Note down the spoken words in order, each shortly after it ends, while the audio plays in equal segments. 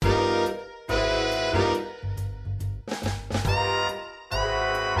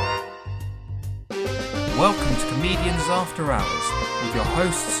welcome to Comedians After Hours with your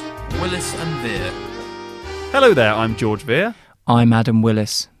hosts Willis and Veer. Hello there, I'm George Veer. I'm Adam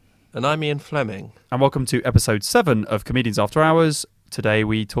Willis. And I'm Ian Fleming. And welcome to episode 7 of Comedians After Hours. Today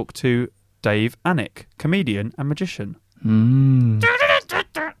we talk to Dave Alnwick, comedian and magician. Mm.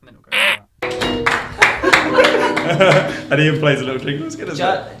 And Ian plays a little jingle.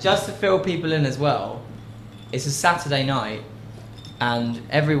 Just to fill people in as well, it's a Saturday night and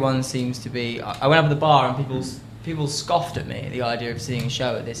everyone seems to be... I went up at the bar and people scoffed at me at the idea of seeing a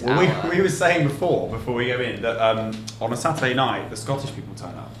show at this hour. We were saying before we go in, that on a Saturday night, the Scottish people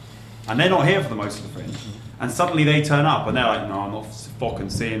turn up. And they're not here for the most of the Fringe. And suddenly they turn up and they're like, no, I'm not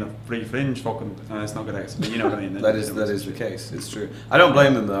fucking seeing a free Fringe, fucking... No, it's not good accent, but you know what I mean. That is the case, it's true. I don't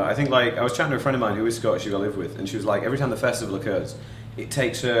blame them though. I think, like, I was chatting to a friend of mine who is Scottish, who I live with, and she was like, every time the festival occurs, it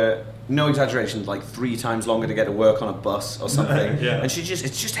takes her, no exaggeration, like 3 times longer to get to work on a bus or something. Yeah. And it's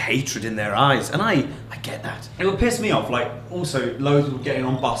just hatred in their eyes. And I get that. It would piss me off, like, also, loads of people getting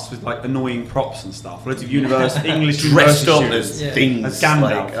on bus with, like, annoying props and stuff. Loads of English dressed up students. as things. As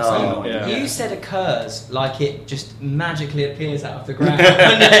Gandalf. Like, oh, yeah. You said occurs like it just magically appears out of the ground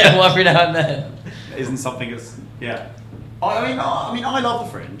every now and then. It isn't something that's... Yeah. I mean, I love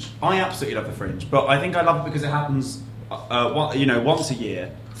the Fringe. I absolutely love the Fringe. But I think I love it because it happens... once a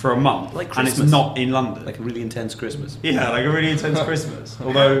year for a month, like and Christmas. it's not in London. Like a really intense Christmas. Yeah, like a really intense Christmas.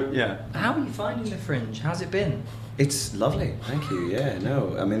 Although, yeah. How are you finding the Fringe? How's it been? It's lovely, thank you. Yeah,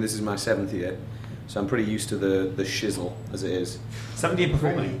 no, I mean, this is my 7th year, so I'm pretty used to the shizzle as it is. 7th year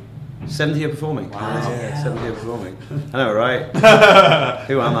performing. 7th year performing. Wow. Yeah, 7th year performing. I know, right?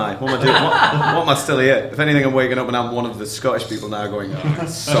 Who am I? What am I doing? What am I still here? If anything, I'm waking up and I'm one of the Scottish people now going, oh,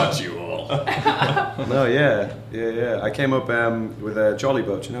 sod you all. No, yeah. I came up with a Jolly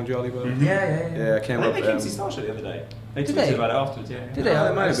Boat. You know Jolly Boat? Mm-hmm. Yeah. I came I up. think they came to see Starship the other day. They Did tweeted they? about it afterwards, yeah. Did they?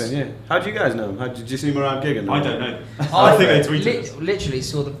 Oh, it might have been, yeah. How do you guys know him? Did you see him around gigging? I don't know. I think they tweeted us. literally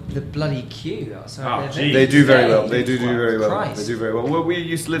saw the bloody queue outside. Oh, their geez. They do very well. venue. They do very well. Christ. They do very well. Well, we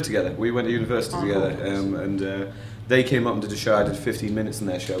used to live together. We went to university together, and they came up and did a show. I did 15 minutes in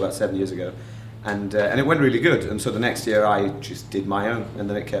their show about 7 years ago, and it went really good. And so the next year, I just did my own, and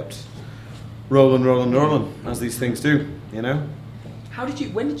then it kept rolling, as these things do, you know.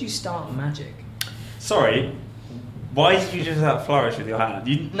 When did you start magic? Sorry. Why did you just that flourish with your hand?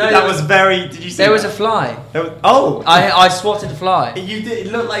 No, that was very... Did you see There was that? a fly. Oh! I swatted a fly. You did.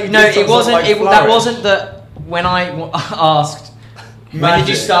 It looked like you No, did it wasn't. Like That wasn't that. When I asked, when did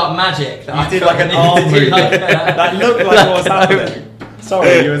you start magic? You did like an arm movement. That looked like what was happening.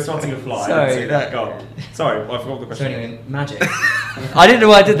 Sorry, you were swatting a fly. Sorry. I didn't see that. Go on. Sorry, I forgot the So question. anyway, magic. I didn't know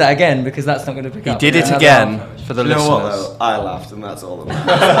why I did that again because that's not going to pick up. did it Another again half for the listeners. You know what though? I laughed, and that's all that matters.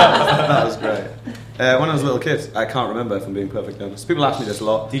 That was great. When I was a little kid, I can't remember if I'm being perfectly honest. People ask me this a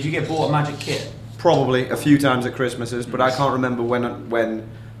lot. Did you get bought a magic kit? Probably a few times at Christmases, but I can't remember when.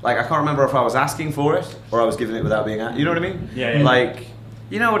 Like, I can't remember if I was asking for it or I was giving it without being asked. You know what I mean? Yeah. Like,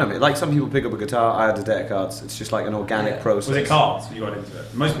 you know what I mean? Like, some people pick up a guitar. I had a deck of cards. It's just like an organic process. Was it cards you got into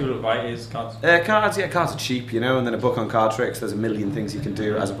it? Most people buy it is cards. Cards are cheap, you know, and then a book on card tricks. There's a million things you can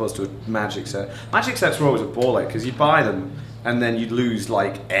do as opposed to a magic set. Magic sets were always a ball ache because you buy them and then you'd lose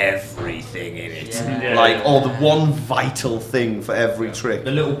like everything in it. Yeah. Like, or the one vital thing for every trick. The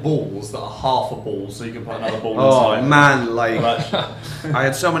little balls that are half a ball, so you can put another ball Oh inside. man, like I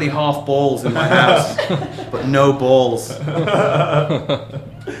had so many half balls in my house, but no balls.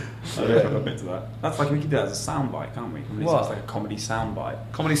 I don't admit to that. That's like we could do that as a soundbite, can't we? What? It's like a comedy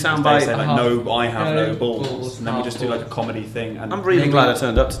soundbite. Comedy They soundbite. say like, no, I have no balls, and then we half just do like a balls. comedy thing. And I'm really glad I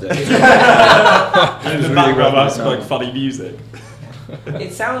turned up today. and in the really background, well that's done. like funny music.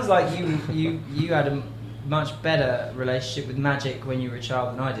 It sounds like you had a much better relationship with magic when you were a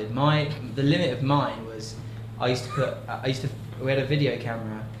child than I did. The limit of mine was we had a video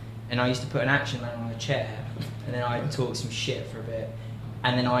camera and I used to put an action man on a chair and then I'd talk some shit for a bit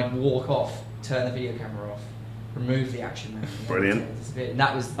and then I'd walk off, turn the video camera off, remove the action man. Brilliant. And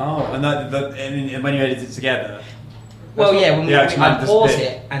that was Oh, and and when you edit it together. well, yeah. When the action man I'd pause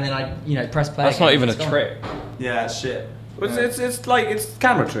disappeared. it and then I'd press play. That's again, not even a it's gone. trick. Yeah, shit. It's like it's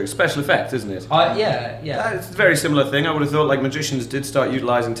camera tricks, special effect, isn't it? Yeah. It's a very similar thing. I would have thought like magicians did start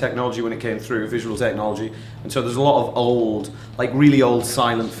utilising technology when it came through, visual technology, and so there's a lot of old, like really old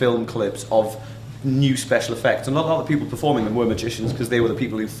silent film clips of new special effects, and a lot of the people performing them were magicians because they were the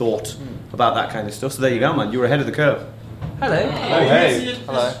people who thought about that kind of stuff. So there you go, man. You were ahead of the curve. Hello. Oh, hey.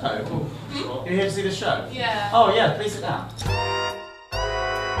 Hello. You're here to see the show? Yeah. Oh yeah, please sit down.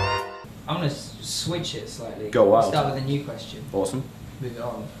 I'm going to switch it slightly. Go wild. Start with a new question. Awesome. Move it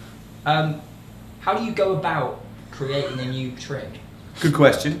on. How do you go about creating a new trick? Good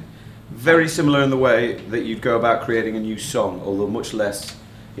question. very similar in the way that you'd go about creating a new song, although much less,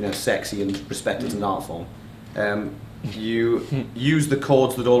 sexy and respected as an art form. You use the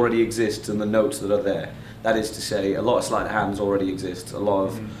chords that already exist and the notes that are there. That is to say, a lot of sleight of hands already exists, a lot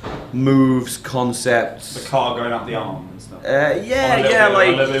of moves, concepts. The car going up the arm and stuff. Like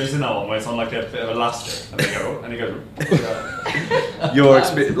Have you seen that one where it's on like a bit of elastic and it goes. your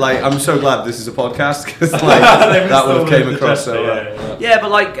experience. Like, I'm so glad this is a podcast because that would have came across so well. Yeah, but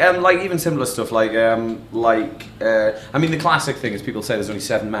like even simpler stuff like I mean, the classic thing is people say there's only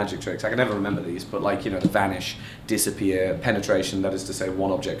 7 magic tricks. I can never remember these, but the vanish, disappear, penetration. That is to say,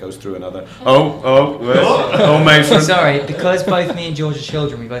 one object goes through another. Oh, Mason. Sorry, because both me and George are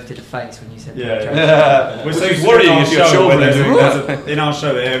children, we both did a face when you said penetration. We're so worrying if you're children. In our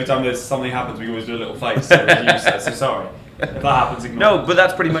show, every time there's something happens, we always do a little face. So sorry. If that happens, ignore No, but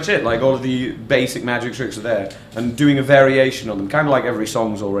that's pretty much it. Like, all of the basic magic tricks are there, and doing a variation on them, kind of like every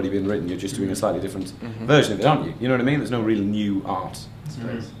song's already been written. You're just doing a slightly different version of it, aren't you? You know what I mean? There's no real new art.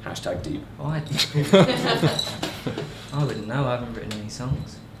 Hashtag deep. I wouldn't know. I haven't written any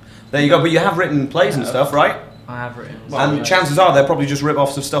songs. There you go. But you have written plays and stuff, right? I have written. And chances are they're probably just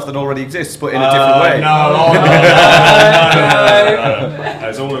rip-offs of stuff that already exists, but in a different way. No,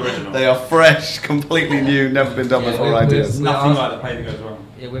 it's all original. They are fresh, completely new, never been done before ideas. Nothing like the play that goes wrong.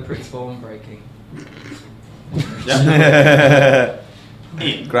 Yeah, we're pretty form breaking.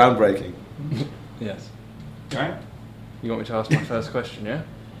 Groundbreaking. Yes. Right? You want me to ask my first question, yeah?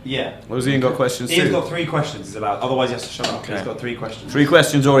 Yeah. What has Ian got questions Ian's too? got 3 questions he's allowed, otherwise he has to shut up. Okay. He's got 3 questions. 3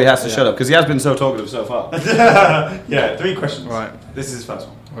 questions or he has to shut up, because he has been so talkative so far. Yeah, 3 questions. Right. This is his first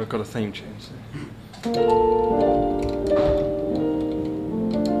one. I've got a theme tune. So.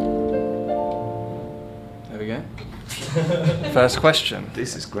 There we go. First question.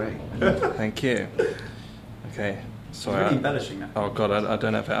 This is great. Thank you. Okay. He's Sorry. really embellishing that. Oh God, I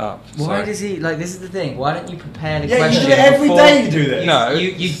don't have it up. Why Sorry. does he this is the thing? Why don't you prepare the Yeah, question? you do it every before day. You do this. No.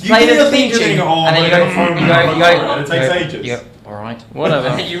 You play do the the theme thing, tune, you go, and then you go. It takes ages. You go, all right. Whatever.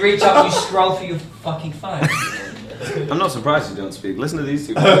 And then you reach up, you scroll through your fucking phone. I'm not surprised you don't speak. Listen to these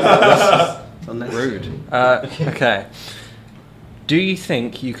two. Rude. Okay. Do you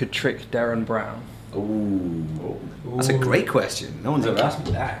think you could trick Darren Brown? Ooh. That's a great question. No one's ever asked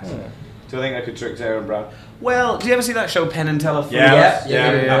me that. Yeah. Do I think I could trick Darren Brown? Well, do you ever see that show Penn and Teller? Yeah,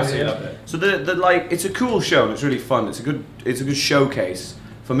 absolutely loved it. So it's a cool show and it's really fun. It's a good showcase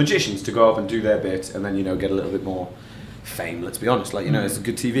for magicians to go up and do their bit and then get a little bit more fame. Let's be honest, it's a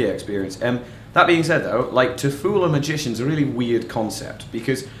good TV experience. That being said, though, to fool a magician's a really weird concept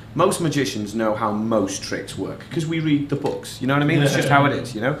because most magicians know how most tricks work because we read the books. You know what I mean? It's just how it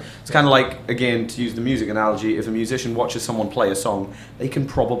is. It's kind of like, again, to use the music analogy, if a musician watches someone play a song, they can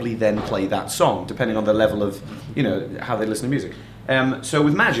probably then play that song depending on the level of how they listen to music. So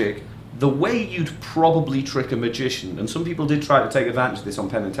with magic, the way you'd probably trick a magician, and some people did try to take advantage of this on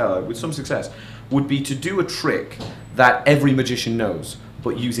Penn and Teller with some success, would be to do a trick that every magician knows,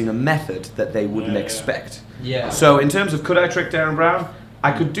 but using a method that they wouldn't expect. Yeah. So in terms of could I trick Darren Brown,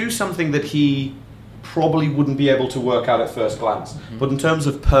 I could do something that he probably wouldn't be able to work out at first glance. But in terms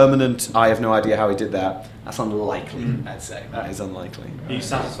of permanent, I have no idea how he did that, that's unlikely, I'd say. That is unlikely. Are you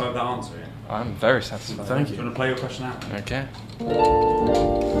satisfied with that answer, Ian? I'm very satisfied. Thank Do you. you want to play your question out? Okay.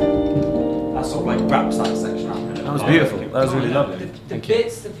 That sort of wraps that section up. That was beautiful. That was really lovely. The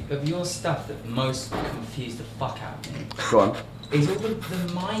bits of your stuff that most confuse the fuck out of me Go on. is all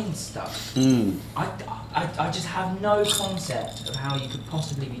the mind stuff. I just have no concept of how you could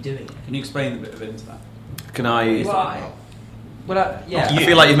possibly be doing it. Can you explain a bit of it into that? Can I... Yeah. I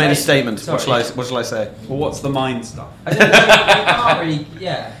feel like you've made a statement. Sorry. What shall I say? Well, what's the mind stuff? I don't know, you can't really,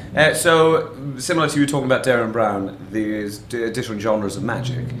 yeah. So, similar to you talking about Darren Brown, there's different genres of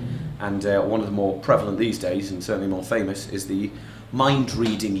magic, and one of the more prevalent these days, and certainly more famous, is the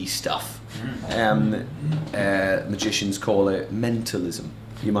mind-reading-y stuff. Magicians call it mentalism,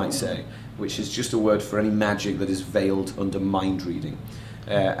 you might say, which is just a word for any magic that is veiled under mind-reading.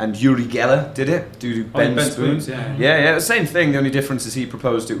 And Uri Geller did it, due to Ben Spoons. Yeah, the same thing. The only difference is he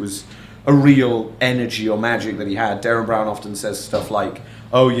proposed it was a real energy or magic that he had. Darren Brown often says stuff like,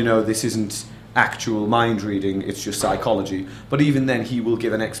 this isn't actual mind reading, it's just psychology. But even then, he will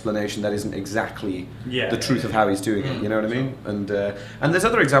give an explanation that isn't exactly the truth of how he's doing it. You know what I mean? And there's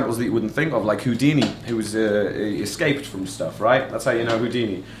other examples that you wouldn't think of, like Houdini, who was escaped from stuff, right? That's how you know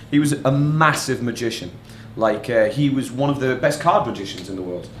Houdini. He was a massive magician. He was one of the best card magicians in the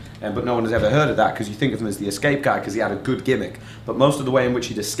world, but no one has ever heard of that because you think of him as the escape guy because he had a good gimmick. But most of the way in which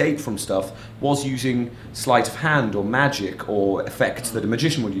he'd escape from stuff was using sleight of hand or magic or effects that a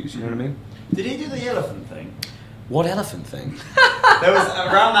magician would use. You know what I mean? Did he do the elephant thing? What elephant thing? There was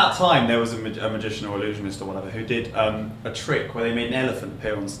around that time there was a magician or illusionist or whatever who did a trick where they made an elephant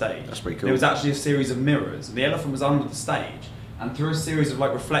appear on stage. That's pretty cool. There was actually a series of mirrors, and the elephant was under the stage. And through a series of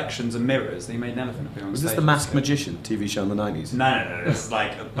like reflections and mirrors, they made an elephant appear on Was stage. this the Masked Magician TV show in the 90s? No. It's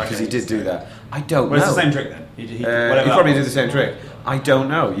like Because he did do that. I don't Well, know. it's the same trick then. He whatever that probably was. did the same trick. I don't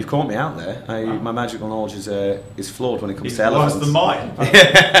know. You've caught me out there. My magical knowledge is flawed when it comes He's to worse elephants. than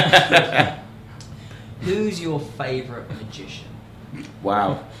mine. Who's your favourite magician?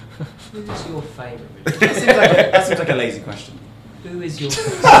 Wow. Who's your favourite magician? That seems like a lazy question. Who is your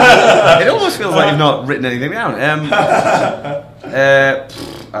It almost feels like you've not written anything down. I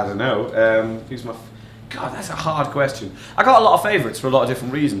don't know. Who's my... God, that's a hard question. I got a lot of favourites for a lot of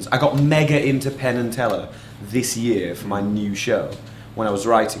different reasons. I got mega into Penn and Teller this year for my new show when I was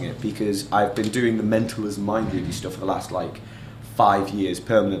writing it, because I've been doing the mentalism mind reading stuff for the last 5 years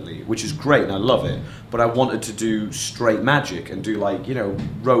permanently, which is great and I love it, but I wanted to do straight magic and do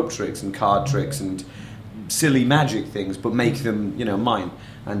rope tricks and card tricks and silly magic things, but make them mine.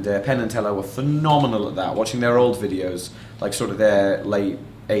 And Penn and Teller were phenomenal at that. Watching their old videos, sort of their late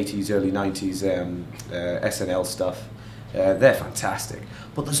 80s, early 90s SNL stuff, they're fantastic.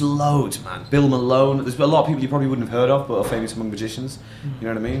 But there's loads, man. Bill Malone. There's a lot of people you probably wouldn't have heard of, but are famous among magicians. You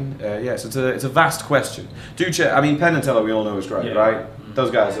know what I mean? So it's a vast question. Penn and Teller we all know is great, right?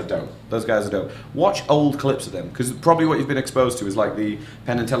 Those guys are dope. Watch old clips of them, because probably what you've been exposed to is the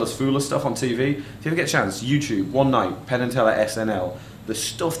Penn and Teller's Foolish stuff on TV. If you ever get a chance, YouTube, one night, Penn and Teller SNL. The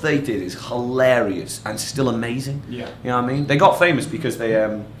stuff they did is hilarious and still amazing. Yeah. You know what I mean? They got famous because they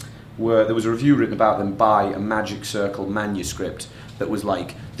there was a review written about them by a Magic Circle manuscript that was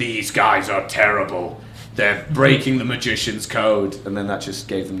these guys are terrible. They're breaking the magician's code. And then that just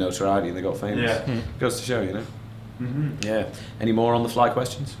gave them notoriety and they got famous. Yeah. Goes to show, Mm-hmm. Yeah. Any more on the fly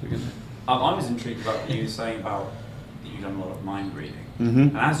questions? I was intrigued about you saying about that you've done a lot of mind reading. Mm-hmm.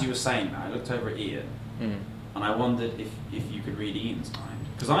 And as you were saying that, I looked over at Ian, and I wondered if you could read Ian's mind.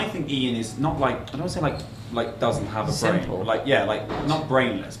 Because I think Ian is not I don't say doesn't have a Simple. brain. Not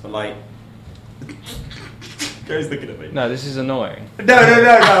brainless, but Gary's looking at me. No, this is annoying. No. I didn't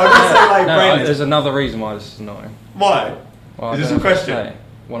say No, brainless. there's another reason why this is annoying. Why? Well, Is I this don't a know if I question? say.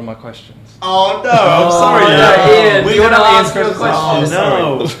 One of my questions. Oh no! I'm sorry. Ian, do you want to Ian's ask your questions. question?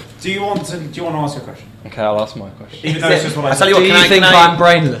 Oh, no. Do you want to ask your question? Okay, I'll ask my question. Even though it's just what I I tell said. you what, Do you can I- think can I- I'm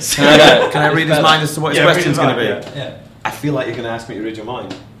brainless? Can I read his mind as to what his Yeah, question's read going his to be? mind, I feel like you're going to ask me to read your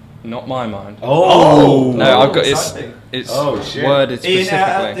mind. Not my mind. Oh! No, I've got exciting. it's Oh, shit. worded Ian,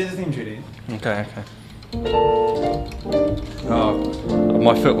 specifically. do the theme tune. Okay. Oh,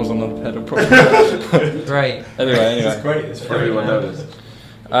 my foot was on the pedal probably. Great. Anyway. It's great. It's free. Everyone knows.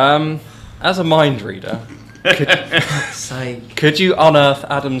 As a mind reader, Sake. could you unearth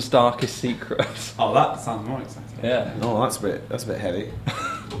Adam's darkest secrets? Oh, that sounds more exciting. Yeah. Oh, that's a bit heavy.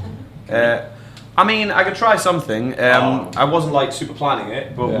 I could try something. I wasn't super planning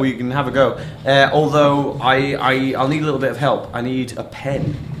it, but Yeah. we can have a go. Although I'll need a little bit of help. I need a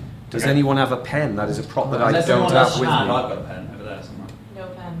pen. Does Okay. anyone have a pen? That is a prop that I Unless don't anyone have else with has, me. I've got a pen over there somewhere. No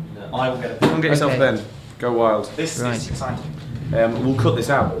pen. I will get a Come pen. get yourself Okay. a pen. Go wild. This Right. is exciting. We'll cut this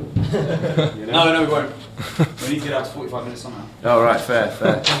out. No, we won't. We need to get out to 45 minutes somehow. Oh, right, fair.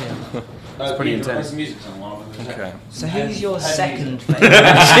 It's pretty intense. Some music on while we're Okay. So who's your Pen second music.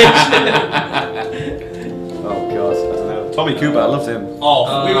 favourite magician? Oh, God, I don't know. Tommy Cooper, I loved him.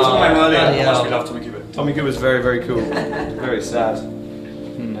 Oh, we were talking about him earlier. bloody How much hell. we love Tommy Cooper. Tommy Cooper's very, very cool. Very sad.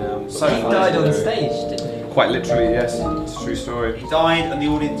 So He died on stage, didn't he? Quite literally, yes. It's a true story. He died, and the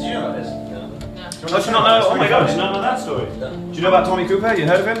audience. Do you know this? Oh, do you not know? Oh my God, do you not know that story? Do you know about Tommy Cooper? You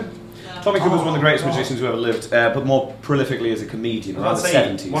heard of him? Tommy Cooper was one of the greatest magicians who ever lived, but more prolifically as a comedian around the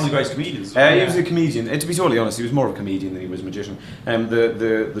 70s. One of the greatest comedians. He was a comedian. To be totally honest, he was more of a comedian than he was a magician.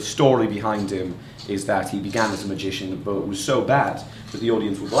 The story behind him is that he began as a magician, but was so bad that the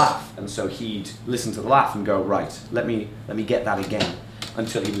audience would laugh, and so he'd listen to the laugh and go, right, let me get that again,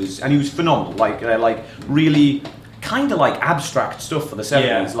 until he was phenomenal, really kind of abstract stuff for the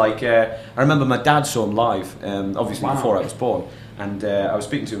 70s. Yeah. I remember my dad saw him live, obviously Wow. before I was born, and I was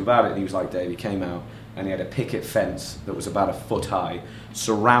speaking to him about it, and he was like, Dave, he came out and he had a picket fence that was about a foot high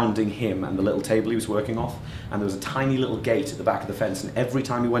surrounding him and the little table he was working off, and there was a tiny little gate at the back of the fence, and every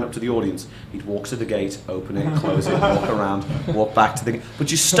time he went up to the audience, he'd walk to the gate, open it, close it, walk around, walk back to the gate, but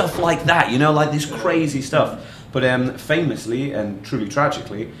just stuff like that, this crazy stuff. But famously and truly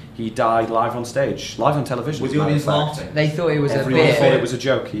tragically, he died live on stage, live on television. Was as the a matter of audience fact. laughing? They thought it was Everyone a thought it bit. was a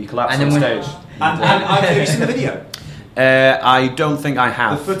joke. He collapsed And on then stage. And have you seen the video? I don't think I The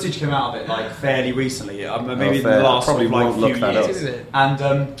have. footage came out of it fairly recently, maybe in fair. the last Probably sort of, won't look few that up. years.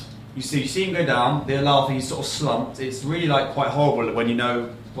 And You see him go down, they're laughing, he's sort of slumped. It's really like quite horrible when you know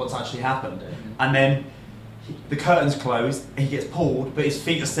what's actually happened. And then the curtains close, and he gets pulled, but his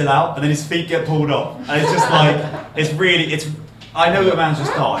feet are still out, and then his feet get pulled off. And it's just like, I know the man's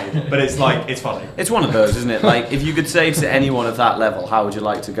just died, but it's like, it's funny. It's one of those, isn't it? Like, if you could say to anyone at that level, how would you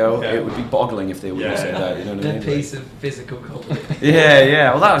like to go? Yeah. It would be boggling if they wouldn't say that, you know what I mean? A piece of physical comedy.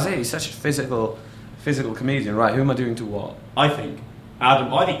 Yeah. Well, that was it. He's such a physical comedian. Right, who am I doing to what? I think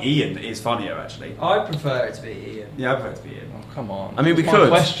Ian is funnier, actually. I prefer it to be Ian. Yeah, I prefer it to be Ian. Oh, come on. I mean, we That's my could.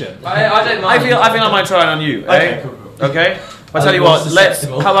 question. I don't mind. I think I might try it on you. Okay, eh? cool. Okay? I'll I tell you was what,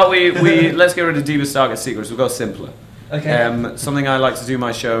 susceptible. how about we let's get rid of Divas Target Secrets, we'll go simpler. Okay. Something I like to do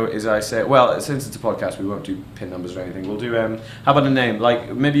my show is I say, well, since it's a podcast, we won't do pin numbers or anything. We'll do, how about a name?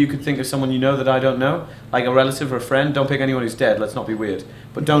 Like, maybe you could think of someone you know that I don't know, like a relative or a friend. Don't pick anyone who's dead, let's not be weird.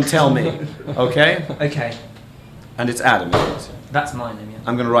 But don't tell me, okay? Okay. And it's Adam, isn't it? That's my name, yeah.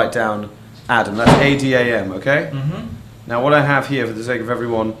 I'm going to write down Adam, that's A-D-A-M, okay? Mm-hmm. Now, what I have here, for the sake of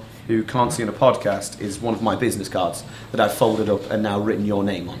everyone who can't see in a podcast, is one of my business cards that I've folded up and now written your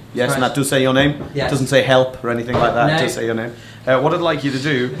name on. Yes, and Right. that does say your name? Yes. It doesn't say help or anything like that, No. it does say your name. What I'd like you to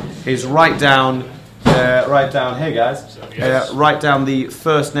do is write down, hey guys, write down the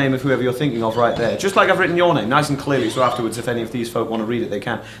first name of whoever you're thinking of right there. Just like I've written your name, nice and clearly, so afterwards if any of these folk want to read it, they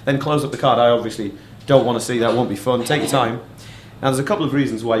can. Then close up the card. I obviously don't want to see that, won't be fun. Take your time. Now, there's a couple of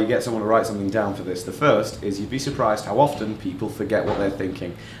reasons why you get someone to write something down for this. The first is you'd be surprised how often people forget what they're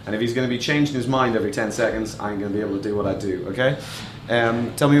thinking. And if he's going to be changing his mind every 10 seconds, I'm going to be able to do what I do, okay?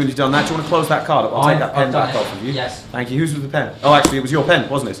 Tell me when you've done that. Do you want to close that card up? I'll take that pen I've done back it. off of you. Yes. Thank you. Who's with the pen? Oh, actually, it was your pen,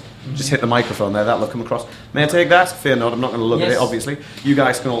 wasn't it? Just hit the microphone there. That'll come across. May I take that? Fear not. I'm not going to look at Yes. it, obviously. You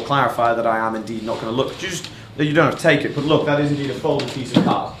guys can all clarify that I am indeed not going to look. You don't have to take it, but look, that is indeed a folded piece of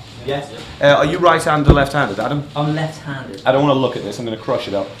card. Yes. Are you right-handed or left-handed, Adam? I'm left-handed. I don't want to look at this. I'm going to crush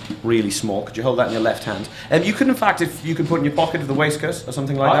it up really small. Could you hold that in your left hand? You could, in fact, if you could put it in your pocket of the waistcoat or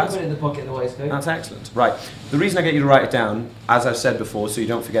something like I that. can put it in the pocket of the waistcoat. That's excellent. Right. The reason I get you to write it down, as I've said before, so you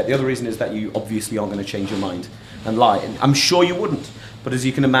don't forget, the other reason is that you obviously aren't going to change your mind and lie. And I'm sure you wouldn't. But as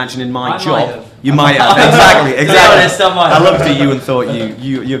you can imagine in my I job, might have. you might have. Exactly. To be honest, I might I have. looked at you and thought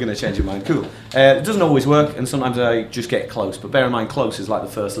you're going to change your mind. Cool. It doesn't always work, and sometimes I just get close. But bear in mind, close is like the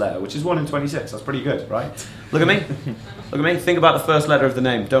first letter, which is 1 in 26. That's pretty good, right? Look at me. Look at me. Think about the first letter of the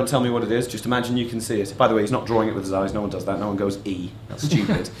name. Don't tell me what it is. Just imagine you can see it. By the way, he's not drawing it with his eyes. No one does that. No one goes E. That's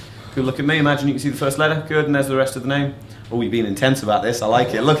stupid. Good. Look at me. Imagine you can see the first letter. Good. And there's the rest of the name. Oh, you're being intense about this. I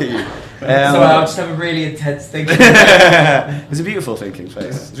like it. Look at you. So I'll just have a really intense thinking. It's a beautiful thinking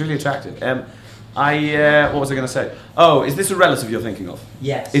face. It's really attractive. What was I going to say? Oh, is this a relative you're thinking of?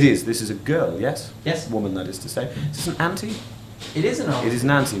 Yes. It is. This is a girl, yes? Yes. Woman, that is to say. Is this an auntie? It is an auntie. It is an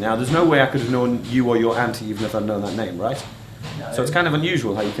auntie. Now, there's no way I could have known you or your auntie even if I'd known that name, right? No. So it's kind of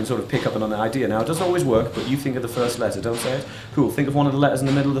unusual how you can sort of pick up on an idea. Now, it doesn't always work, but you think of the first letter, don't say it. Cool. Think of one of the letters in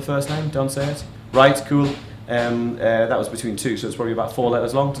the middle of the first name, don't say it. Right, cool. That was between 2, so it's probably about 4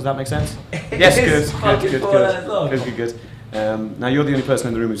 letters long. Does that make sense? Yes, It is fucking good. 4 letters long. Good. Now, you're the only person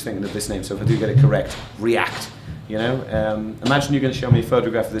in the room who's thinking of this name, so if I do get it correct, react. You know? Imagine you're going to show me a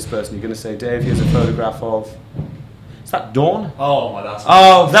photograph of this person. You're going to say, Dave, here's a photograph of... Is that Dawn? Oh my, that's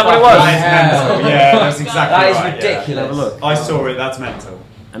Oh, Is that what it fucking was? hell. mental. Yeah, that's exactly That is right, yeah. ridiculous. Have a look. I saw it, that's mental.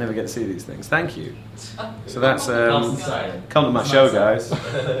 I never get to see these things. Thank you. So that's... That's insane. come to my show, guys.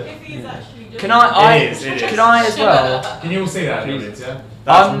 If he's actually doing Can I It is. can I as well? Can you all see that, audience, yeah?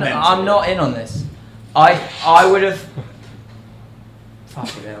 That's mental. I'm not in on this. I would have.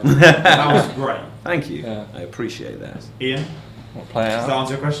 Fucking hell. That was great. Thank you. Yeah. I appreciate that. Ian, What, play does that out?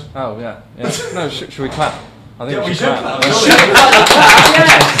 answer your question? Oh, yeah. No, should we clap? I think Yeah, we we should should clap. clap. Yeah.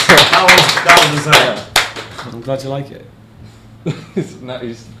 Yes. That was insane. I'm glad you like it. No,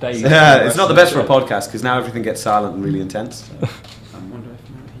 it's Dave. Yeah, it's not the best for a podcast because now everything gets silent and really intense. So. I wonder if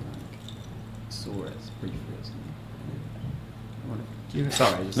maybe saw it briefly or something.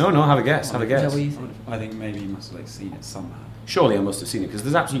 Sorry. No, have a guess. Have a Is that guess. what you think? I think maybe you must have seen it somehow. Surely I must have seen it because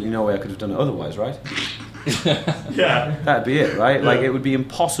there's absolutely no way I could have done it otherwise, right? Yeah. That'd be it, right? Like it would be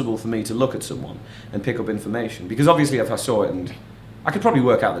impossible for me to look at someone and pick up information because obviously if I saw it and I could probably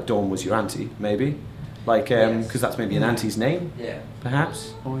work out that Dawn was your auntie, maybe, like because Yes. that's maybe an auntie's name, Yeah.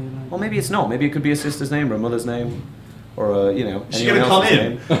 perhaps, or maybe it's not. Maybe it could be a sister's name or a mother's name, or a, Is she anyone going to come else's in?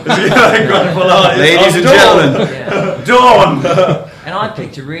 name. Ladies Ladies and gentlemen, Yeah. Dawn. And I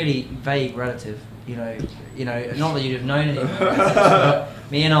picked a really vague relative. You know, not that you'd have known anyone. But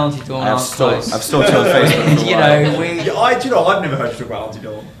me and Auntie Dawn I've aren't close. stalked you on Facebook. For a You while. know, we. Yeah, do you know, I've never heard you talk about Auntie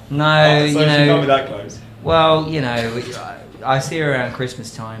Dawn. No, So you she can't know. be that close. Well, you know, I see her around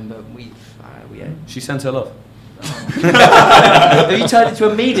Christmas time, but we. She sent her love. Have you turned into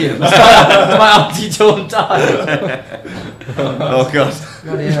a medium? My Auntie Dawn died. Oh God.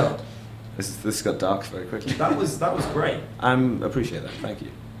 Bloody hell. This got dark very quickly. That was great. Appreciate that. Thank you.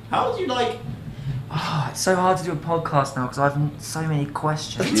 How do you like? It's so hard to do a podcast now because I've so many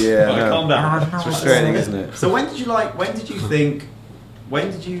questions. Yeah. Right, no. calm down. And I It's have no frustrating, idea. isn't it? So when did you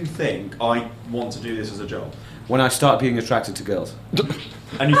think I want to do this as a job? When I start being attracted to girls,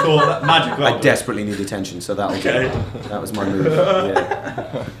 And you thought that magic? I desperately need attention, so that'll Okay. do. That was my move.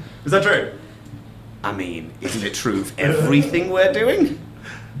 Yeah. Is that true? I mean, isn't it true of everything we're doing?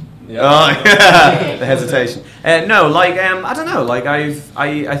 Yeah. Oh, yeah. The hesitation. No, like I don't know. Like I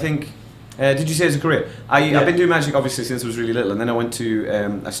think. Did you say it's a career? I've been doing magic obviously since I was really little, and then I went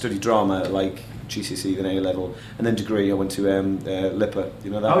to I studied drama like GCSE, then A level, and then degree. I went to LIPA. You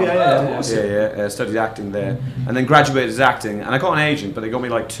know that? Oh one? yeah. Studied acting there, and then graduated as acting. And I got an agent, but they got me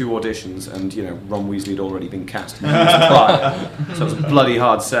like 2 auditions, and Ron Weasley had already been cast, so it was a bloody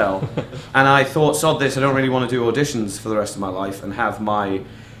hard sell. And I thought, sod this, I don't really want to do auditions for the rest of my life and have my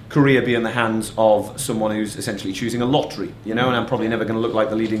career be in the hands of someone who's essentially choosing a lottery, and I'm probably never going to look like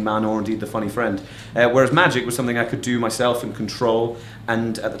the leading man or indeed the funny friend. Whereas magic was something I could do myself and control,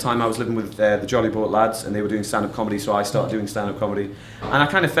 and at the time I was living with the Jolly Boat lads, and they were doing stand-up comedy, so I started doing stand-up comedy, and I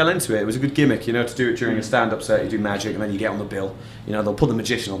kind of fell into it. It was a good gimmick, to do it during a stand-up set. You do magic, and then you get on the bill. They'll put the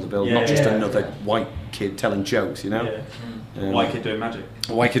magician on the bill, not just another white kid telling jokes, White kid doing magic.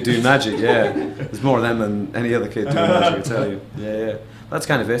 White kid doing magic, yeah. There's more of them than any other kid doing magic, I tell you. Yeah. That's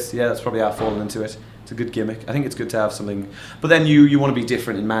kind of it. Yeah, that's probably how I've fallen into it. It's a good gimmick. I think it's good to have something. But then you want to be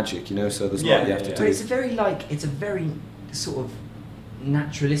different in magic, so there's a lot you have to do. But it's a very sort of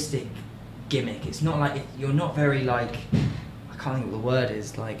naturalistic gimmick. It's not like you're not very like, I can't think what the word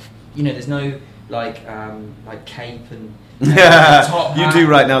is, like, there's no like cape and top You hat. do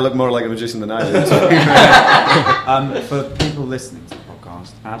right now look more like a magician than I do. For people listening to the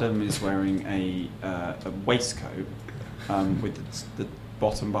podcast, Adam is wearing a waistcoat with the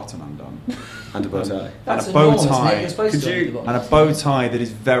bottom button undone. And a bow tie. That's and a bow enormous, isn't it? tie. You're supposed Could to you- do the And bottom. a bow tie that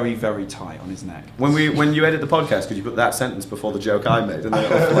is very, very tight on his neck. When you edit the podcast, could you put that sentence before the joke I made? And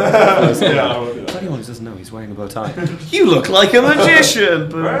then I will do For anyone who doesn't know, he's wearing a bow tie. You look like a magician!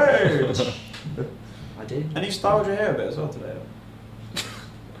 But... Right. I do. And you styled your hair a bit as well today.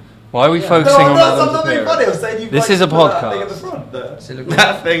 Why are we Yeah. focusing on I'm Adam's not being appearance? funny. I'm saying you. This is a put that thing at the podcast. front there. Does it look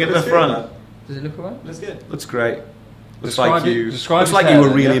That thing at the Let's do front. that. Does it look alright? Looks good. Looks great. Looks Describe like it- you. describe Looks his like hair, you were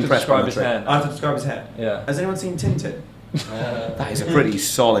then. really You have to impressed by describe the his trick. hair. I have to describe his hair. Yeah. Has anyone seen Tintin? That is a pretty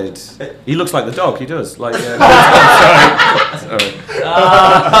solid. He looks like the dog. He does. Like. Sorry.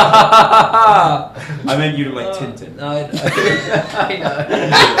 I meant you look like Tintin. No, I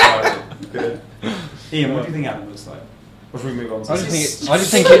know. Good. Ian, what do you think Adam looks like? Before we move on to I just this.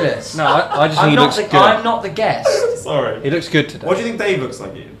 think ridiculous. No, I just think I'm he not looks the, good. I'm not the guest. Sorry. He looks good today. What do you think Dave looks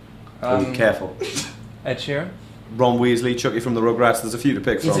like, Ian? Careful. Ed Sheeran? Ron Weasley, Chucky from the Rugrats. There's a few to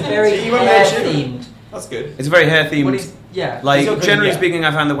pick It's from. a very You went with Ed Sheeran. hair-themed. That's good. It's a very hair themed. Well, he's, yeah. He's Like not good, generally yeah. speaking,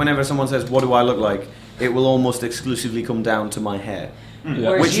 I found that whenever someone says, "What do I look like?" it will almost exclusively come down to my hair, Yeah.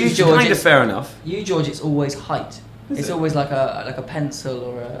 Whereas which you, is George, kind of it's- fair enough. You, George, it's always height. It's it? always like a pencil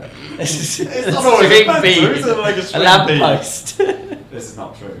or a It's not always a string pencil, bead, is it? Like a a string lamppost. This is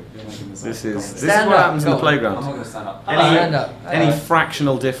not true. You're making this up. This is Stand what up, happens in go the on. playground. I'm not going to stand up. Hello. Stand up. Any Hello.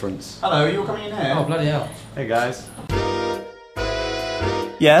 fractional difference. Hello, you were coming in here. Oh, bloody hell. Hey guys.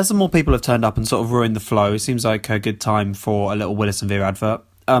 Yeah, as some more people have turned up and sort of ruined the flow, it seems like a good time for a little Willis and Veer advert.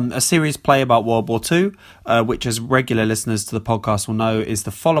 A serious play about World War II, which as regular listeners to the podcast will know is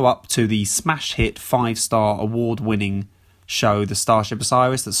the follow-up to the smash hit 5-star award-winning show, The Starship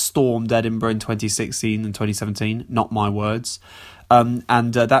Osiris, that stormed Edinburgh in 2016 and 2017. Not my words. And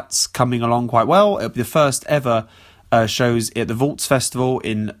that's coming along quite well. It'll be the first ever shows at the Vaults Festival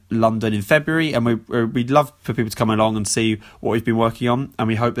in London in February, and we'd love for people to come along and see what we've been working on, and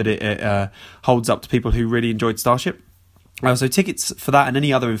we hope that it holds up to people who really enjoyed Starship. So tickets for that and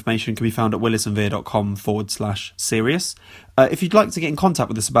any other information can be found at willisandveer.com/serious. If you'd like to get in contact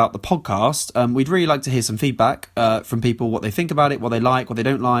with us about the podcast, we'd really like to hear some feedback from people, what they think about it, what they like, what they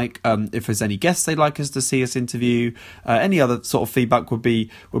don't like, if there's any guests they'd like us to see us interview, any other sort of feedback would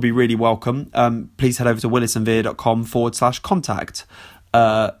be really welcome. Please head over to willisandveer.com/contact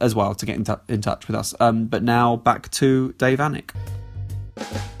as well to get in touch with us. But now back to Dave Alnwick.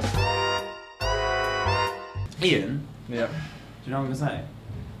 Ian, Yeah. do you know what I'm going to say?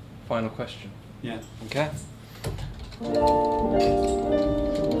 Final question. Yeah. Okay.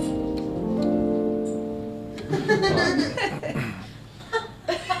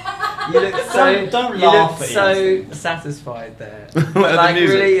 You look so Don't you laugh look at so satisfied there. At the Like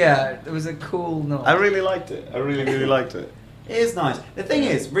music. really, yeah. It was a cool nod. I really liked it. I really liked it. It is nice. The thing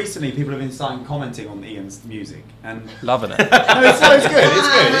is, recently people have been starting commenting on Ian's music, and Loving it. no, it's good.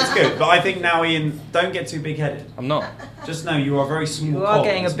 It's good. But I think now, Ian, don't get too big-headed. I'm not. Just know you are very small. You are cog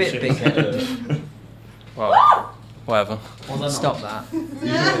getting in a some bit shit. big-headed. Well, whatever. Stop that.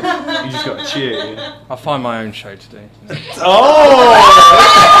 You just got to cheer. Yeah. I'll find my own show to do.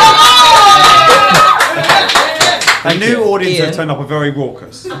 A new audience Ian. have turned up are very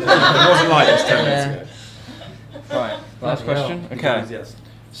raucous. It wasn't like this 10 minutes ago. Right, last question. Yes, Okay. Yes.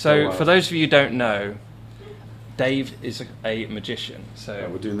 So, for those of you who don't know, Dave is a magician. So, Yeah,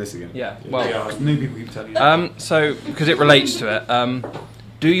 we're doing this again. yeah. Well, Well, new people keep telling you. so because it relates to it,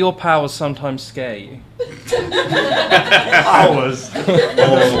 do your powers sometimes scare you? Hours.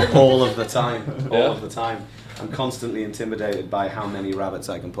 All of the time. All Yeah. of the time. I'm constantly intimidated by how many rabbits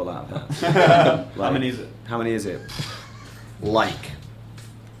I can pull out of that. How many is it? How many is it? Like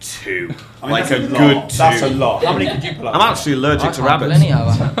 2. I mean, like that's a lot. good 2. That's a lot. How many could you pull up? I'm actually allergic I to can't pull rabbits. any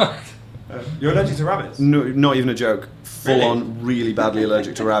other. You're allergic to rabbits? No, not even a joke. Full Really? on, really badly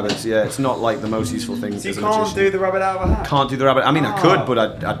allergic to rabbits. Yeah, it's not like the most useful thing. So you as a can't magician. do the rabbit out of a hat? Can't do the rabbit. I mean, I Ah. could, but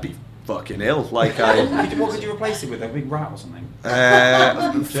I'd be fucking ill. Like I. What could you replace it with? A big rat or something?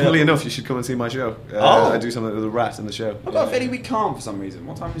 Funnily enough, you should come and see my show. Oh. I do something with a rat in the show. I've got a feeling we can't for some reason.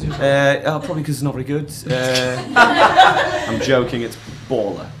 What time is your show? Probably because it's not very good. I'm joking. It's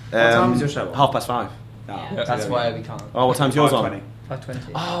baller. time is your show on? 5:30. That's why we can't. Oh, what time's yours on? 5:20. 5:20.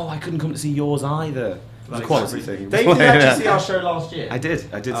 Oh, I couldn't come to see yours either. It was a quality thing. Dave, did you actually see our show last year? I did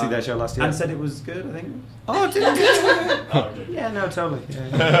see their show last year. And said it was good, I think. Oh, did it? Yeah, no, totally.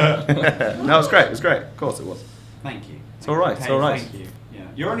 Yeah. No, it was great. It was great. Of course it was. Thank you. It's all right, it's all right. Thank you. Yeah.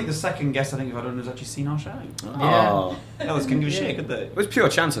 You're only the second guest I think I've had on who's actually seen our show. Oh. Others couldn't give a shit, could they? It was pure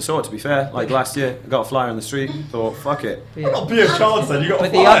chance. I saw it, to be fair. Like last year, I got a flyer on the street. Thought, fuck it. Yeah. Not be a chance then, you got But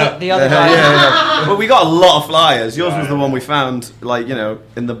a the flyer. other guy. yeah. Well, we got a lot of flyers. Yours was the Yeah. one we found, like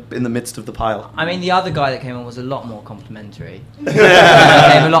in the midst of the pile. I mean, the other guy that came on was a lot more complimentary. He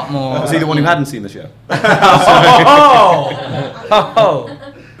gave a lot more. Was he the one who hadn't seen the show? Oh,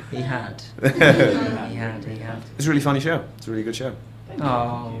 he had. He had. It's a really funny show. It's a really good show.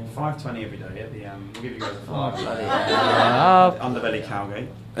 Oh. 5:20 every day at the we'll give you guys a Oh, flyer. bloody hell. Underbelly Cowgate.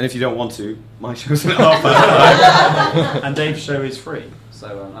 And if you don't want to, my show's at £5. And Dave's show is free.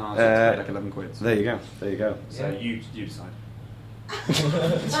 So and ours is like 11 quid. There you go. There you go. So you decide.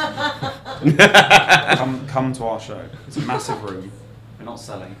 come to our show. It's a massive room. We're not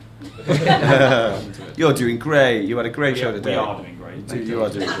selling. You're doing great. You had a great show We today. are doing great. You are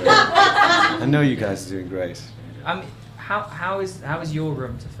doing great. I know you guys are doing great. How is your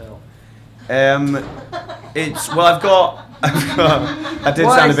room to fill? It's I've got. That did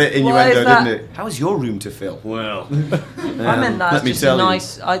Why sound a is- bit why innuendo, is that- didn't it? How is your room to fill? Well, I meant that let as me just a tell you.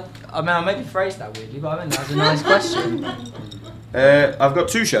 nice. I mean, I maybe phrased that weirdly, but I meant that as a nice question. I've got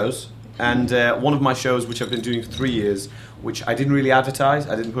 2 shows, and one of my shows, which I've been doing for 3 years, which I didn't really advertise.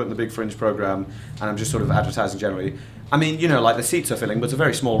 I didn't put in the big Fringe program, and I'm just sort of advertising generally. I mean, like the seats are filling, but it's a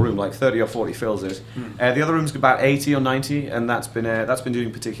very small room, like 30 or 40 fills it. The other room's about 80 or 90, and that's been doing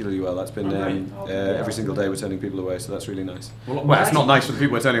particularly well. That's been every single day we're turning people away, so that's really nice. Well, it's not nice for the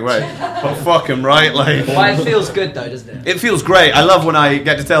people we're turning away, but fuck them, right? Like, Well, it feels good though, doesn't it? it feels great. I love when I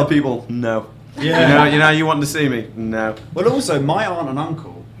get to tell people no. Yeah. You wanting to see me? No. Well, also, my aunt and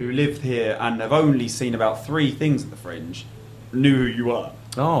uncle, who lived here and have only seen about 3 things at the Fringe, knew who you were.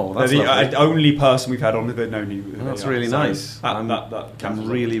 Oh, They're that's the lovely. only person we've had on who they've known who they That's are. really So nice. That I'm counts as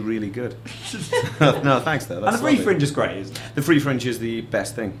really, well. really good. No, thanks though. And That's the free lovely. Fringe is great, isn't it? The free Fringe is the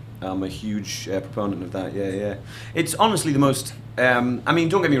best thing. I'm a huge proponent of that. Yeah. It's honestly the most. I mean,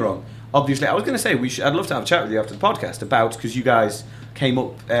 don't get me wrong. Obviously, I was going to say I'd love to have a chat with you after the podcast about because you guys came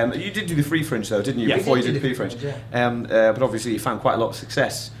up. You did do the free Fringe though, didn't you? Yeah. Before We you did did the do free the Fringe. Fringe, But obviously, you found quite a lot of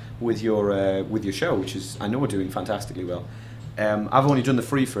success with your show, which is I know we're doing fantastically well. I've only done the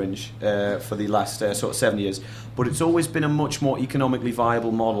free Fringe for the last sort of 7 years, but it's always been a much more economically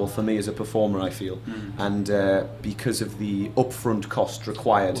viable model for me as a performer, I feel, and because of the upfront cost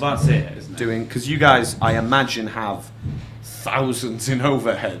required. Well, that's it, isn't it? Doing because you guys, I imagine, have thousands in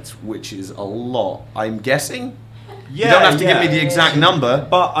overheads, which is a lot. I'm guessing. Yeah, you don't have to give me the exact number.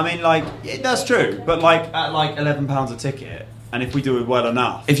 But I mean, like, that's true. But like, at like £11 a ticket, and if we do it well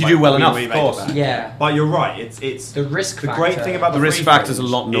enough, If you like, do well we enough, make of it course. back. Yeah. But you're right. It's The risk the factor. great thing about The the risk free factor's a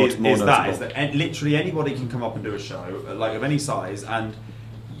Fringe lot more is noticeable. that literally anybody can come up and do a show like of any size, and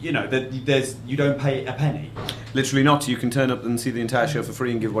you know that you don't pay a penny. Literally not. You can turn up and see the entire show for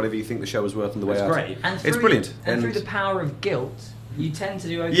free and give whatever you think the show is worth on the way It's out. great. And It's through- brilliant. And through the power of guilt, You tend to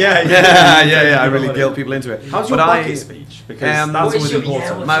do okay. Yeah. I really guilt people into it. How's your bucket speech? Because that's What is always your-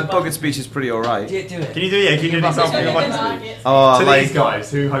 important. yeah, My bucket speech is pretty alright. Do it. Can you do it? Can you do an example of your bucket speech? Oh, To like, these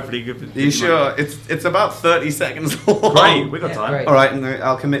guys who hopefully give are you sure? It's about 30 seconds long. Great, we've got Yeah, time. great. All right, and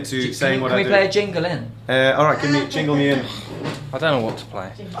I'll commit to saying Can what we I do. play a jingle in? All right, jingle me in. I don't know what to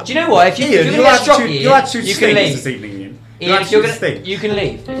play. Do you know what? If you're Ian, going to you'll get have stroppy, to you'll have to you can stings leave. this evening, Ian. Ian, if you're gonna, stink. you can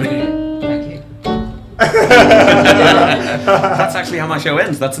leave. Thank you. That's actually how my show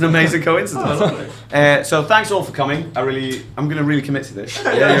ends. That's an amazing coincidence. So thanks all for coming. I'm going to really commit to this.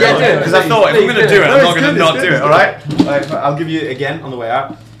 Yeah, do it. Because I thought if I'm going to Please do it, do I'm it. not going to No, not it's do good, it. All right. I'll give you again on the way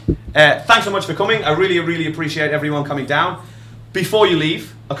out. Thanks so much for coming. I really appreciate everyone coming down. Before you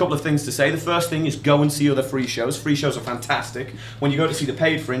leave, a couple of things to say. The first thing is go and see other free shows. Free shows are fantastic. When you go to see the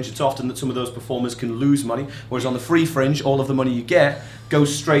paid fringe, it's often that some of those performers can lose money, whereas on the free fringe, all of the money you get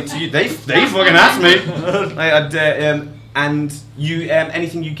goes straight to you. They fucking asked me. And you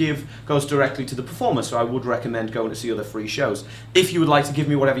anything you give goes directly to the performer, so I would recommend going to see other free shows. If you would like to give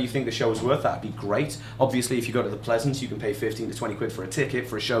me whatever you think the show is worth, that'd be great. Obviously, if you go to the Pleasance, you can pay 15 to 20 quid for a ticket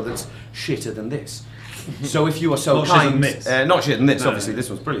for a show that's shitter than this. So if you are so Not shit kind, than this. not shit than this, No, obviously, no. this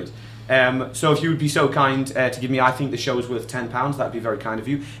one's brilliant. So if you would be so kind to give me, I think the show is worth £10, that'd be very kind of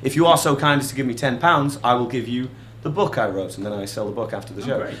you. If you are so kind as to give me £10, I will give you the book I wrote, and then I sell the book after the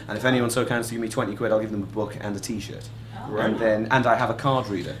show. Great. And if anyone's so kind as to give me 20 quid, I'll give them a book and a t-shirt. Right. And I have a card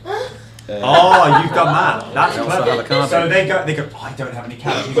reader. Oh, you've done that. That's I also have a clever. card So reader. they go. Oh, I don't have any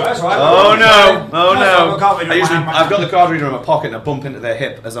cash. You go, that's right. Oh no! Oh That's right, no! I can't read it I in usually, my hand. I've got the card reader in my pocket and I bump into their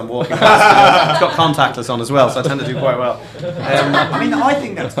hip as I'm walking past. It's got contactless on as well, so I tend to do quite well. I mean, I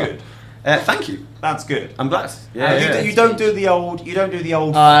think that's good. Thank you. That's good. I'm glad. Yeah. You don't do the old. You don't do the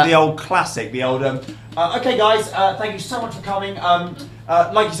old. The old classic. The old. Okay, guys. Thank you so much for coming.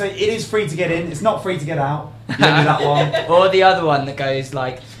 Like you say, it is free to get in. It's not free to get out. You don't do that one. Or the other one that goes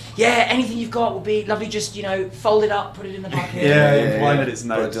like, yeah, anything you've got will be lovely. Just fold it up, put it in the bucket. Implying that it's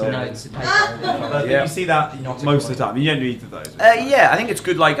notes. But, Notes, paper. You see that most of the time. You don't do either of those. Yeah, I think it's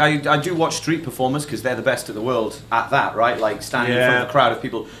good. Like I do watch street performers because they're the best in the world at that, right? Like standing in front of a crowd of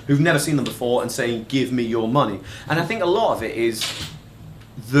people who've never seen them before and saying, "Give me your money." And I think a lot of it is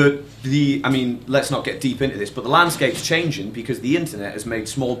I mean, let's not get deep into this, but the landscape's changing because the internet has made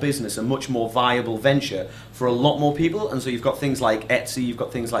small business a much more viable venture for a lot more people. And so you've got things like Etsy, you've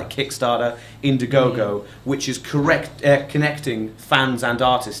got things like Kickstarter, Indiegogo, which is connecting fans and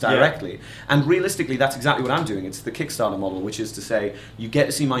artists directly. And realistically, that's exactly what I'm doing. It's the Kickstarter model, which is to say, you get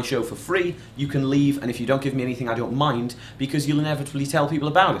to see my show for free, you can leave, and if you don't give me anything, I don't mind, because you'll inevitably tell people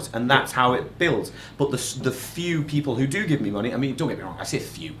about it. And that's how it builds. But the few people who do give me money, I mean, don't get me wrong, I say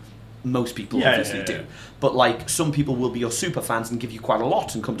few. Most people obviously do. But like some people will be your super fans and give you quite a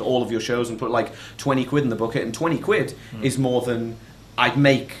lot and come to all of your shows and put like 20 quid in the bucket, and 20 quid is more than I'd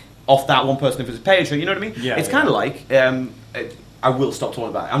make off that one person if it's a paid show, you know what I mean? It's kind of like I will stop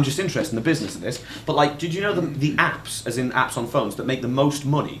talking about it. I'm just interested in the business of this. But like, did you know the apps, as in apps on phones, that make the most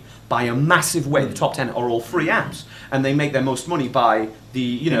money by a massive way? The top 10 are all free apps, and they make their most money by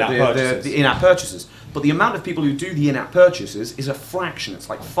the in-app purchases. But the amount of people who do the in-app purchases is a fraction. It's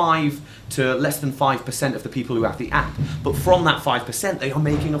like 5 to less than 5% of the people who have the app. But from that 5%, they are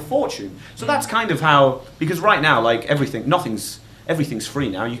making a fortune. So that's kind of how, because right now, like everything's free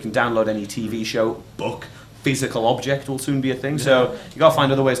now. You can download any TV show, book, physical object will soon be a thing. So you got to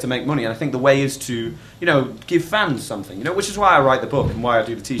find other ways to make money. And I think the way is to, give fans something, which is why I write the book and why I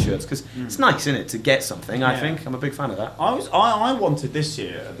do the t-shirts, because it's nice, isn't it, to get something, I think. I'm a big fan of that. I wanted this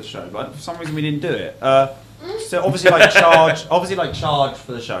year at the show, but for some reason we didn't do it. So obviously charge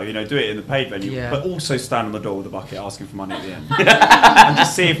for the show, do it in the paid venue, but also stand on the door with a bucket asking for money at the end. And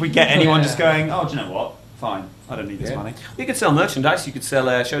just see if we get anyone just going, oh, do you know what? Fine, I don't need this money. You could sell merchandise. You could sell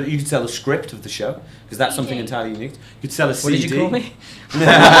a show. You could sell a script of the show, because that's something entirely unique. You could sell a CD. What did you call me?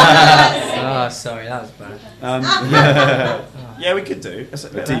 Oh, sorry, that was bad. Yeah, we could do a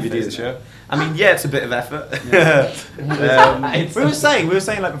DVD of the show. I mean, it's a bit of effort. We were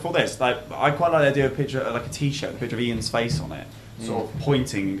saying like before this, like I quite like the idea of a picture, like a T-shirt, a picture of Ian's face on it, sort of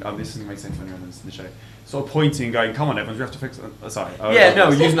pointing. This doesn't make sense for anyone that's in the show. Sort of pointing and going, come on, everyone, we have to fix it. Sorry.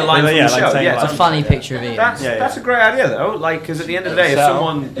 Using the line from the show. It's a funny picture of Ian. That's a great idea, though. Like, because at the end of the day, if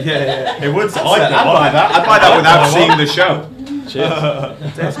someone, it would. I'd buy that. I'd buy that without seeing the show.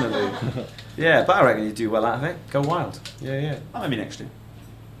 Cheers. Definitely. Yeah, but I reckon you do well out of it. Go wild. Yeah. Oh, maybe next year.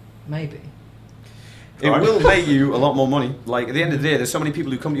 Maybe. It will make you a lot more money. Like, at the end of the day, there's so many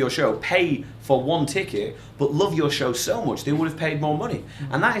people who come to your show, pay for one ticket, but love your show so much they would have paid more money.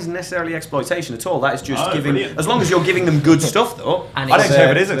 And that isn't necessarily exploitation at all. That is just giving... Brilliant. As long as you're giving them good stuff, though. And I don't care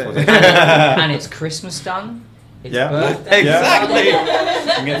if it is exploitation. And it's Christmas done. It's Yeah. birthday. Exactly. You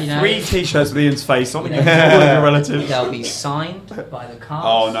can get You know, 3 T-shirts with Ian's face on. You You know, can all of your relatives. They'll be signed by the cast.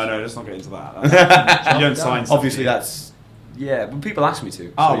 Oh no, let's not get into that. You don't sign. stuff, Obviously, do you? that's when people ask me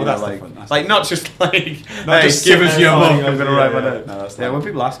to. Oh, well, you know, that's like, different. That's like not just like, Not hey, just give sit us there your book. signing I'm it. going to write my Yeah, notes. no, that's Yeah, not- when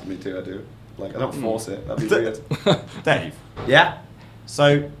people ask me to, I do. Like, I don't force it. That'd be weird. Dave. Yeah.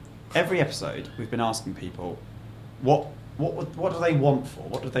 So every episode we've been asking people what do they want for?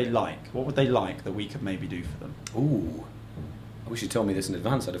 What do they like? What would they like that we could maybe do for them? Ooh. I wish you'd told me this in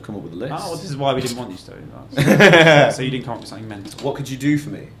advance. I'd have come up with a list. Oh, well, this is why we didn't want you to do that. So you didn't come up with something mental. What could you do for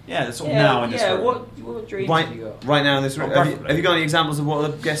me? Yeah, that's sort of now in this room. What dreams have you got? Right now in this room. Well, Have you got any examples of what the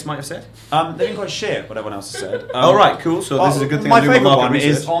guests might have said? They've been quite shit what everyone else has said. All right, cool. So this is a good thing. My I'm doing favourite market one is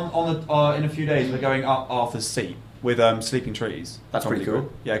research. on in a few days we're going up Arthur's Seat with Sleeping Trees. That's pretty Comedy cool.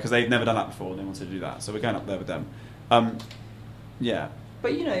 group. Yeah, because they've never done that before and they wanted to do that, so we're going up there with them. Yeah.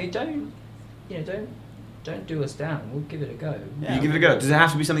 But don't do us down. We'll give it a go. Yeah. You give it a go. Does it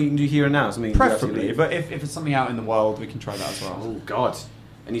have to be something you can do here and now? Something you can do after you Preferably, leave? but if it's something out in the world, we can try that as well. Oh God.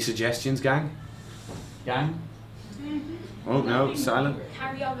 Any suggestions, gang? Gang? Oh no, silent.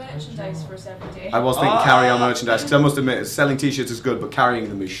 Carry our merchandise for us every day. I was thinking carry on merchandise because I must admit selling t-shirts is good, but carrying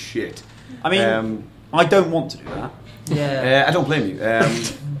them is shit. I mean, I don't want to do that. Yeah. I don't blame you.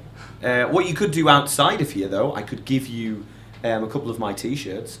 What you could do outside of here, though, I could give you a couple of my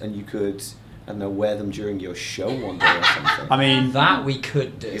t-shirts, and you could, I don't know, wear them during your show one day or something. I mean, That we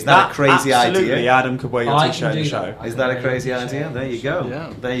could do. Is that a crazy absolutely, idea? Adam could wear your I t-shirt can in the do show. that. Is that a crazy idea? There you go.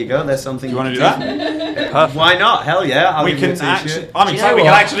 Yeah. There you go. There's something You want to do can that? Why not? Hell yeah! I'll We give you a can actually. t-shirt. I'm Do you excited. know We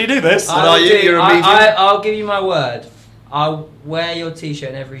can what? actually do this. Are you? You're a medium? I'll give you my word. I'll wear your t-shirt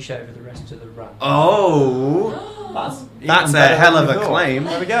in every show for the rest of the run. Oh, that's even a better hell than of we a thought. claim.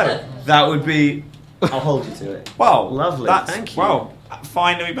 There we go. That would be. I'll hold you to it. Well, Lovely, That's, thank you. Well,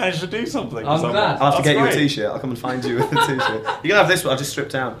 finally we managed to do something. I'm for someone. glad. I'll have to get you a That's great. t-shirt. I'll come and find you with a t-shirt. You can have this one. I'll just strip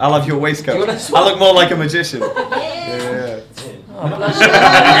down. I'll have your waistcoat. Do you wanna swap? I look more like a magician. Yeah. Oh, bless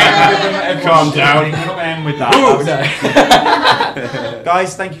Calm down. We're not end with that. you. No.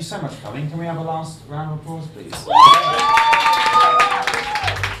 Guys, thank you so much for coming. Can we have a last round of applause, please?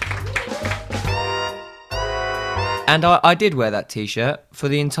 And I did wear that t-shirt for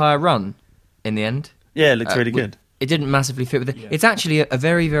the entire run in the end. Yeah, it looks really we- good. It didn't massively fit with it. It's actually a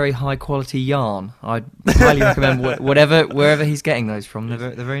very, very high quality yarn. I'd highly recommend wherever he's getting those from. They're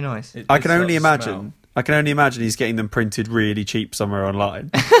very nice. I can only imagine. I can only imagine he's getting them printed really cheap somewhere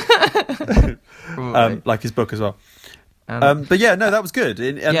online, like his book as well. But yeah, no, that was good.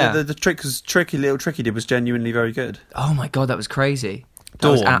 And Yeah. the trick he did was genuinely very good. Oh my god, that was crazy. That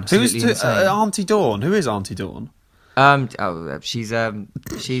was Dawn, absolutely insane. Auntie Dawn? Who is Auntie Dawn? She's on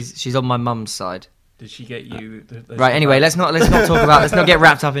my mum's side. Did she get you? Right. Anyway, let's not talk about. Let's not get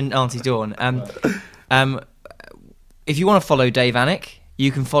wrapped up in Auntie Dawn. If you want to follow Dave Alnwick,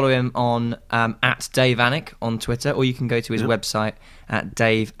 you can follow him on at Dave Alnwick on Twitter, or you can go to his website at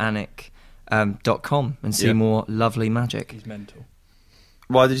davealnwick.com and see more lovely magic. He's mental.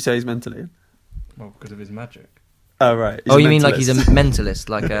 Why did you say he's mentally? Well, because of his magic. Oh right. You mean like he's a mentalist,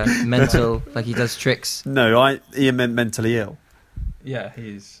 like a mental, like he does tricks? No, Ian meant mentally ill. Yeah,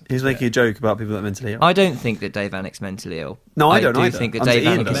 he's. He's making a joke about people that are mentally ill. I don't think that Dave Alnwick's mentally ill. No, I don't do either. think that I'm Dave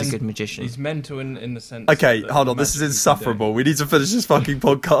saying Ian Alnwick is does. a good magician. He's mental in the sense. Okay, that hold on. This is magic insufferable. We need to finish this fucking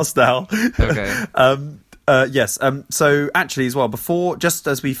podcast now. Okay. Yes. So actually, as well, before, just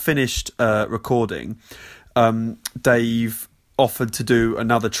as we finished recording, Dave offered to do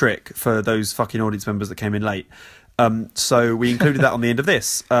another trick for those fucking audience members that came in late. So we included that on the end of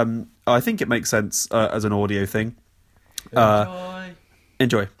this. I think it makes sense as an audio thing.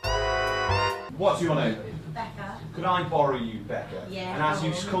 Enjoy. What's your name? Becca. Could I borrow you, Becca? Yeah. And as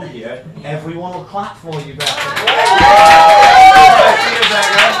you come here, everyone will clap for you, Becca.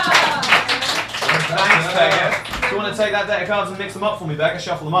 Thanks, Becca. Do you want to take that deck of cards and mix them up for me, Becca?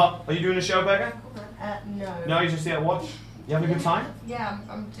 Shuffle them up. Are you doing a show, Becca? No. No, you just here to watch? You having a good time? Yeah,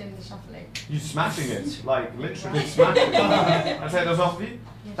 I'm doing the shuffling. You're smashing it. Like, literally smashing it. I'll take those off of you.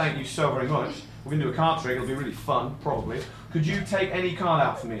 Thank you so very much. We're going to do a card trick. It'll be really fun, probably. Could you take any card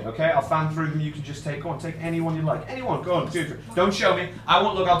out for me, okay? I'll fan through them. You can just take one. Take any one you like. Anyone. Go on. Don't show me. I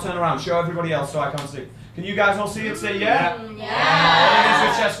won't look. I'll turn around. Show everybody else so I can't see. Can you guys all see it? Say yeah? Yeah. Hold it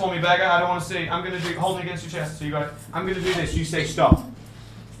against your chest for me, Becca. I don't want to see. I'm going to do... Hold it against your chest so you got it. I'm going to do this. You say stop.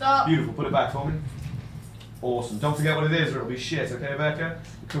 Stop. Beautiful. Put it back for me. Awesome. Don't forget what it is or it'll be shit, okay, Becca?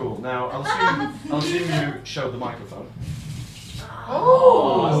 Cool. Now, I'll assume you showed the microphone.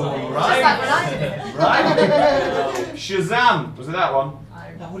 Oh. Right. Just like when I did it. Right? Shazam! Was it that one?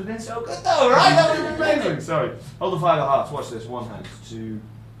 That would have been so good though, right? That would have been amazing. Sorry. Hold the 5 of hearts. Watch this. One hand. 2,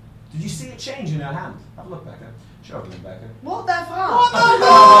 Did you see it change in her hand? Have a look, Becca. Show everyone, Becca. What the fuck? What the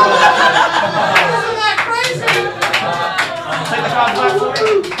Isn't that crazy? I'll take the card back for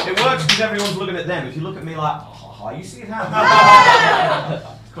you. It works because everyone's looking at them. If you look at me like, oh, you see it happen.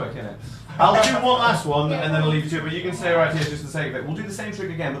 It's quick, isn't it? I'll do one last one and then I'll leave you to it, but you can stay right here just for the sake of it. We'll do the same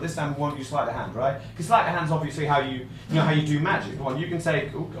trick again, but this time we won't use sleight of hand, right? Because sleight of hand's obviously how you know how you do magic. Go on, you can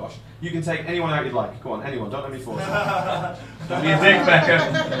take, oh gosh, you can take anyone out you'd like. Go on, anyone, don't let me force it. Don't be a dick, Becca.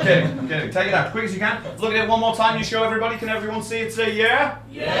 I'm kidding. Take it out as quick as you can. Look at it one more time, you show everybody. Can everyone see it? Say yeah?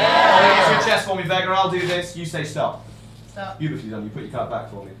 Yeah! Use your chest for me, Becca. I'll do this. You say stop. Stop. Beautifully done. You put your card back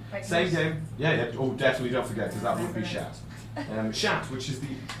for me. Same game. Yeah. Oh, definitely don't forget, because that would be shat. Shat, which is the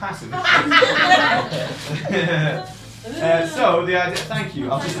passive. So the idea. Thank you.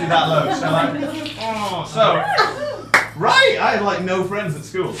 I'll just do that low. Shall I? Oh, so right. I had like no friends at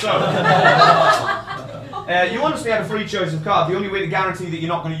school. So you honestly had a free choice of card. The only way to guarantee that you're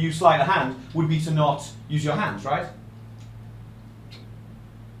not going to use sleight of hand would be to not use your hands, right?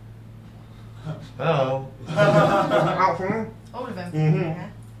 Hello. All of them. Mm-hmm.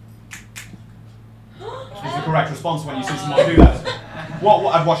 Is the correct response when you see someone do that.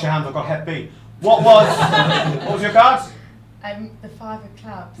 What? I'd wash your hands. I've got Hep B. What was your card? The 5 of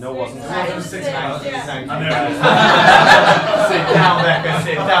clubs. No, it wasn't. It was 6 of clubs. Thank you. Sit down, Becca.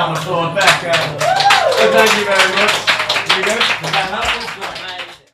 Sit down. Applaud, Becca. Thank you very much. Here you go.